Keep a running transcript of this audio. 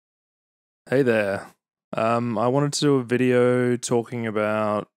Hey there. I wanted to do a video talking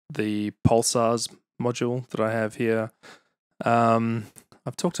about the Pulsars module that I have here.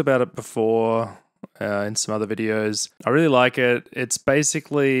 I've talked about it before in some other videos. I really like it. It's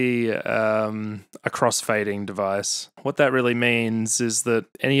basically a crossfading device. What that really means is that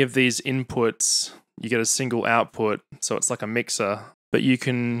any of these inputs, you get a single output, so it's like a mixer, but you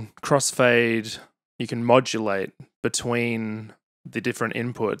can crossfade, you can modulate between the different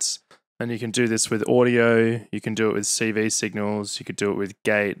inputs. And you can do this with audio, you can do it with CV signals, you could do it with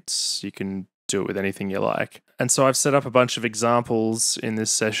gates, you can do it with anything you like. And so I've set up a bunch of examples in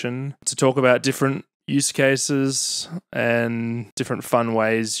this session to talk about different use cases and different fun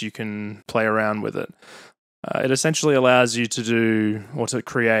ways you can play around with it. It essentially allows you to do or to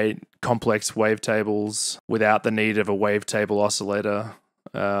create complex wavetables without the need of a wavetable oscillator.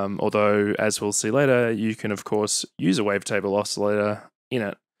 Although, as we'll see later, you can of course use a wavetable oscillator in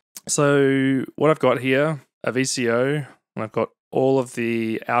it. So what I've got here, a VCO, and I've got all of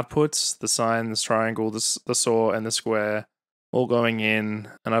the outputs, the sine, the triangle, the saw, and the square, all going in,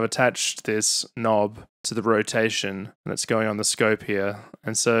 and I've attached this knob to the rotation, and it's going on the scope here.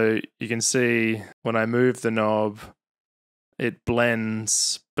 And so you can see when I move the knob, it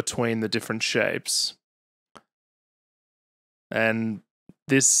blends between the different shapes. And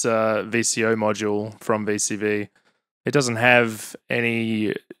this VCO module from VCV, it doesn't have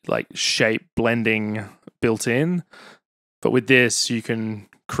any like shape blending built in, but with this you can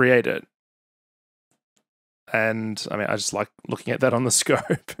create it. And I mean, I just like looking at that on the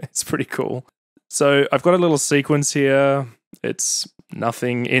scope. It's pretty cool. So I've got a little sequence here. It's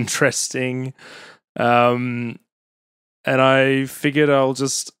nothing interesting. And I figured I'll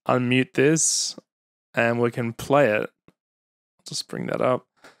just unmute this and we can play it. I'll just bring that up.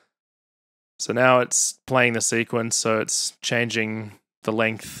 So now it's playing the sequence, so it's changing the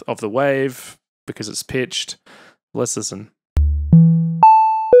length of the wave because it's pitched. Let's listen.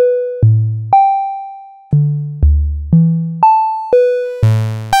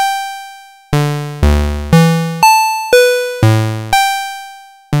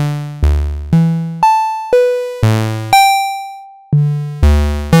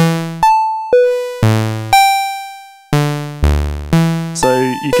 So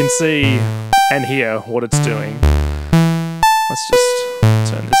you can see and hear what it's doing. Let's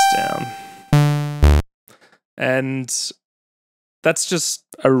just turn this down. And that's just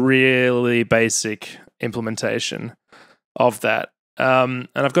a really basic implementation of that. And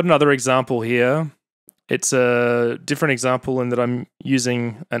I've got another example here. It's a different example in that I'm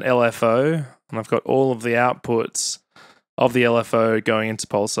using an LFO, and I've got all of the outputs of the LFO going into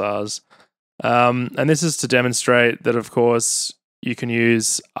pulsars. And this is to demonstrate that, of course, you can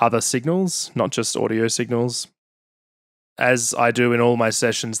use other signals, not just audio signals. As I do in all my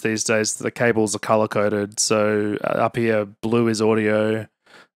sessions these days, the cables are color-coded. So up here, blue is audio,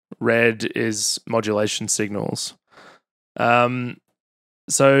 red is modulation signals. And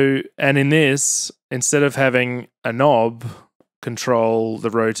in this, instead of having a knob control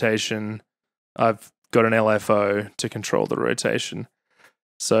the rotation, I've got an LFO to control the rotation.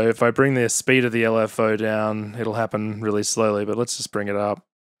 So if I bring the speed of the LFO down, it'll happen really slowly, but let's just bring it up.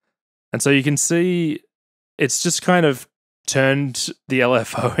 And so you can see it's just kind of turned the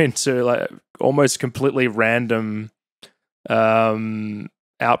LFO into like almost completely random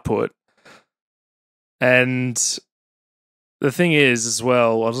output. And the thing is as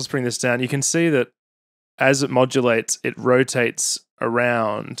well, I'll just bring this down, you can see that as it modulates, it rotates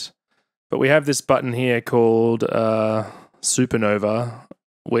around. But we have this button here called Supernova,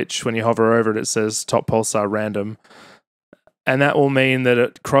 which when you hover over it, it says top pulsar random. And that will mean that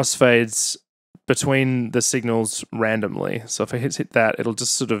it crossfades between the signals randomly. So if I hit that, it'll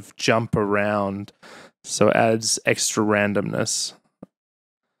just sort of jump around. So it adds extra randomness.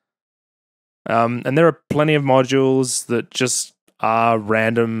 And there are plenty of modules that just are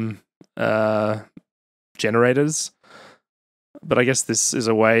random generators. But I guess this is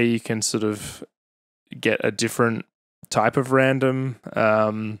a way you can sort of get a different type of random,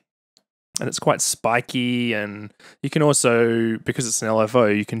 and it's quite spiky, and you can also, because it's an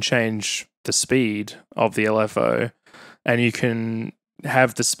LFO, you can change the speed of the LFO, and you can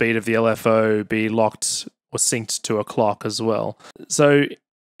have the speed of the LFO be locked or synced to a clock as well. So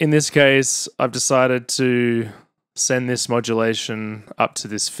in this case, I've decided to send this modulation up to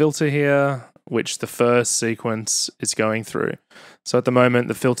this filter here, which the first sequence is going through. So at the moment,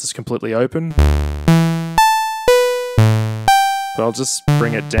 the filter's completely open. But I'll just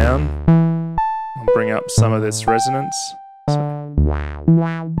bring it down. I'll bring up some of this resonance.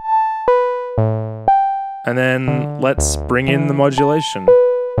 And then let's bring in the modulation.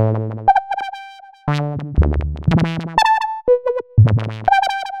 I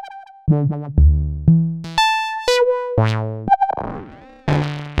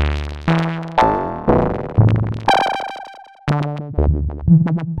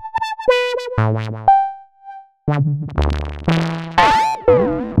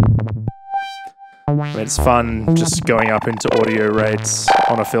mean, it's fun just going up into audio rates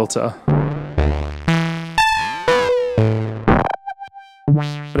on a filter.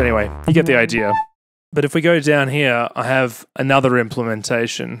 But anyway, you get the idea. But if we go down here, I have another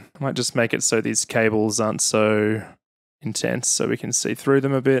implementation. I might just make it so these cables aren't so intense so we can see through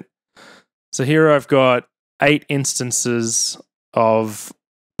them a bit. So here I've got 8 instances of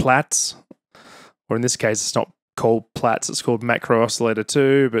Plats, or in this case, it's not called Plats, it's called Macro Oscillator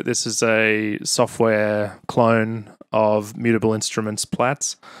 2, but this is a software clone of Mutable Instruments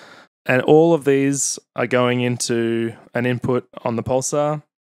Plats. And all of these are going into an input on the pulsar,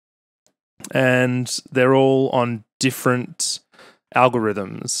 and they're all on different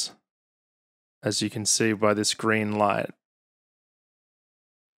algorithms, as you can see by this green light.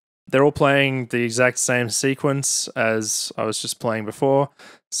 They're all playing the exact same sequence as I was just playing before.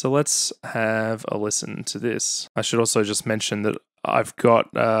 So let's have a listen to this. I should also just mention that I've got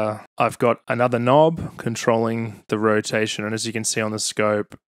another knob controlling the rotation, and as you can see on the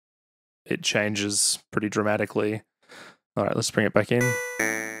scope, it changes pretty dramatically. All right, let's bring it back in.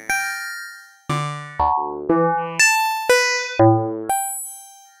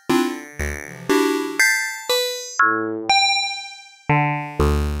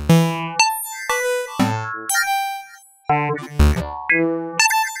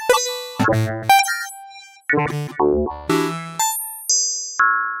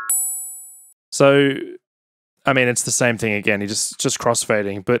 So, I mean, it's the same thing again. You just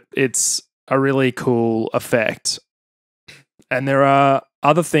crossfading, but it's a really cool effect. And there are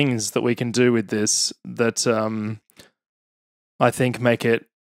other things that we can do with this that I think make it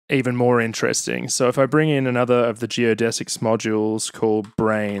even more interesting. So if I bring in another of the Geodesics modules called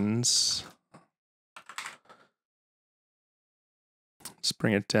Brains, let's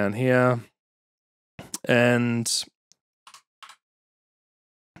bring it down here, and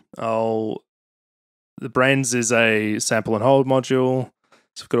the Brains is a sample and hold module.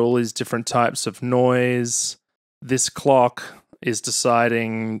 So we've got all these different types of noise. This clock is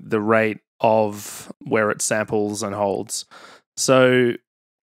deciding the rate of where it samples and holds. So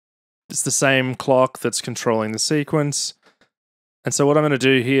it's the same clock that's controlling the sequence. And so what I'm going to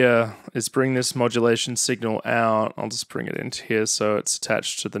do here is bring this modulation signal out. I'll just bring it into here so it's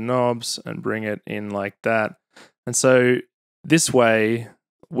attached to the knobs and bring it in like that. And so this way,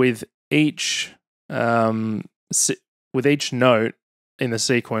 with each note in the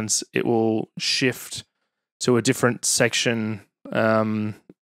sequence, it will shift to a different section of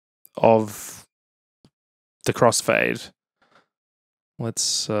the crossfade.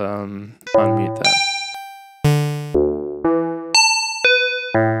 Let's unmute that.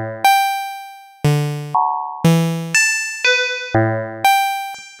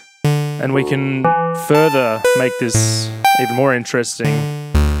 And we can further make this even more interesting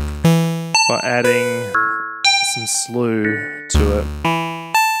by adding some slew to it.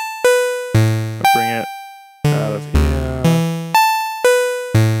 I'll bring it out of here.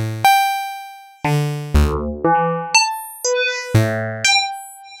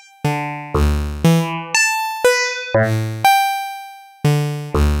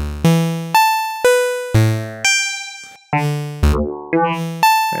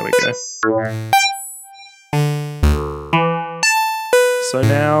 There we go. So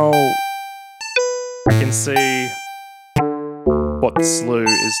now I can see what the slew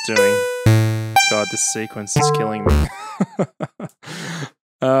is doing. God, this sequence is killing me.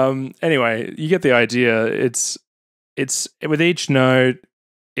 Anyway, you get the idea. It's with each note,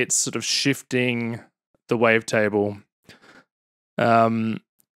 it's sort of shifting the wavetable. And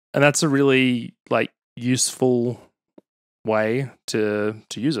that's a really useful way to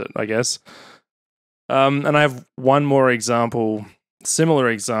use it, I guess. And I have one more example, similar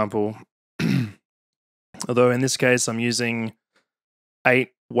example. Although in this case, I'm using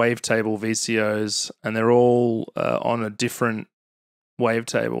 8 wavetable VCOs, and they're all on a different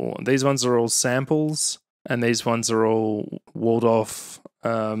wavetable. These ones are all samples, and these ones are all walled-off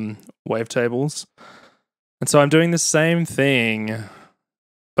wavetables. And so I'm doing the same thing,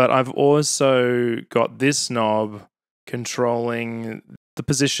 but I've also got this knob controlling the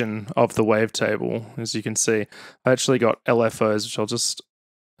position of the wavetable. As you can see, I actually got LFOs, which I'll just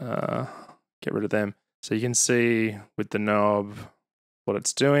get rid of them. So you can see with the knob what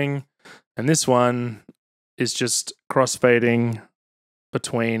it's doing. And this one is just crossfading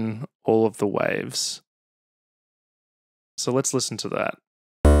between all of the waves. So let's listen to that.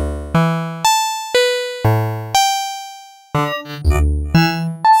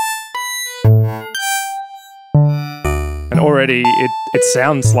 And already it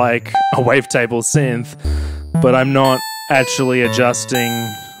sounds like a wavetable synth, but I'm not actually adjusting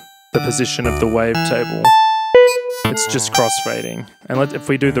the position of the wavetable. It's just crossfading. And if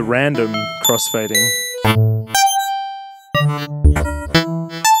we do the random crossfading,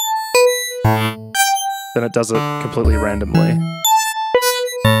 then it does it completely randomly.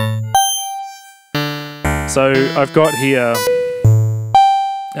 So I've got here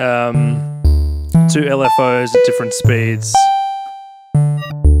 2 LFOs at different speeds.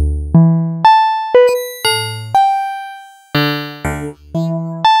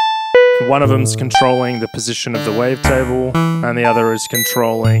 One of them's controlling the position of the wavetable, and the other is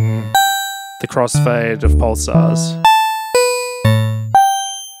controlling the crossfade of pulsars.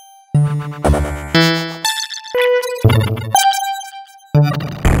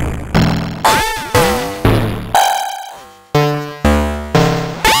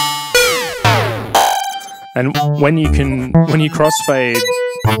 And when you crossfade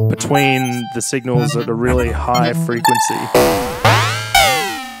between the signals at a really high frequency,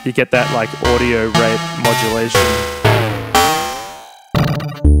 you get that like audio rate modulation.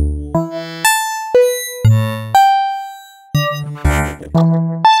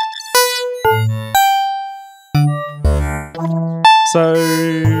 So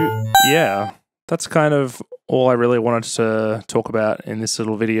yeah, that's kind of all I really wanted to talk about in this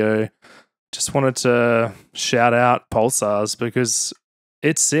little video. Just wanted to shout out Pulsars because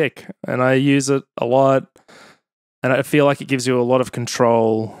it's sick and I use it a lot. And I feel like it gives you a lot of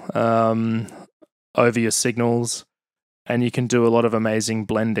control over your signals, and you can do a lot of amazing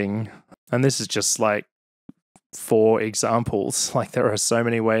blending. And this is just like 4 examples. Like there are so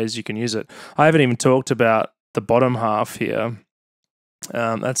many ways you can use it. I haven't even talked about the bottom half here.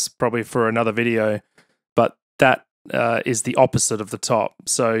 That's probably for another video, but that is the opposite of the top.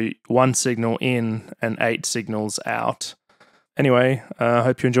 So 1 signal in and 8 signals out. Anyway, I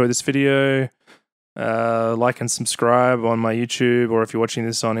hope you enjoyed this video. Like and subscribe on my YouTube, or if you're watching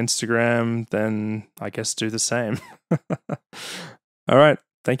this on Instagram, then I guess do the same. All right.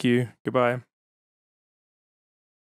 Thank you. Goodbye.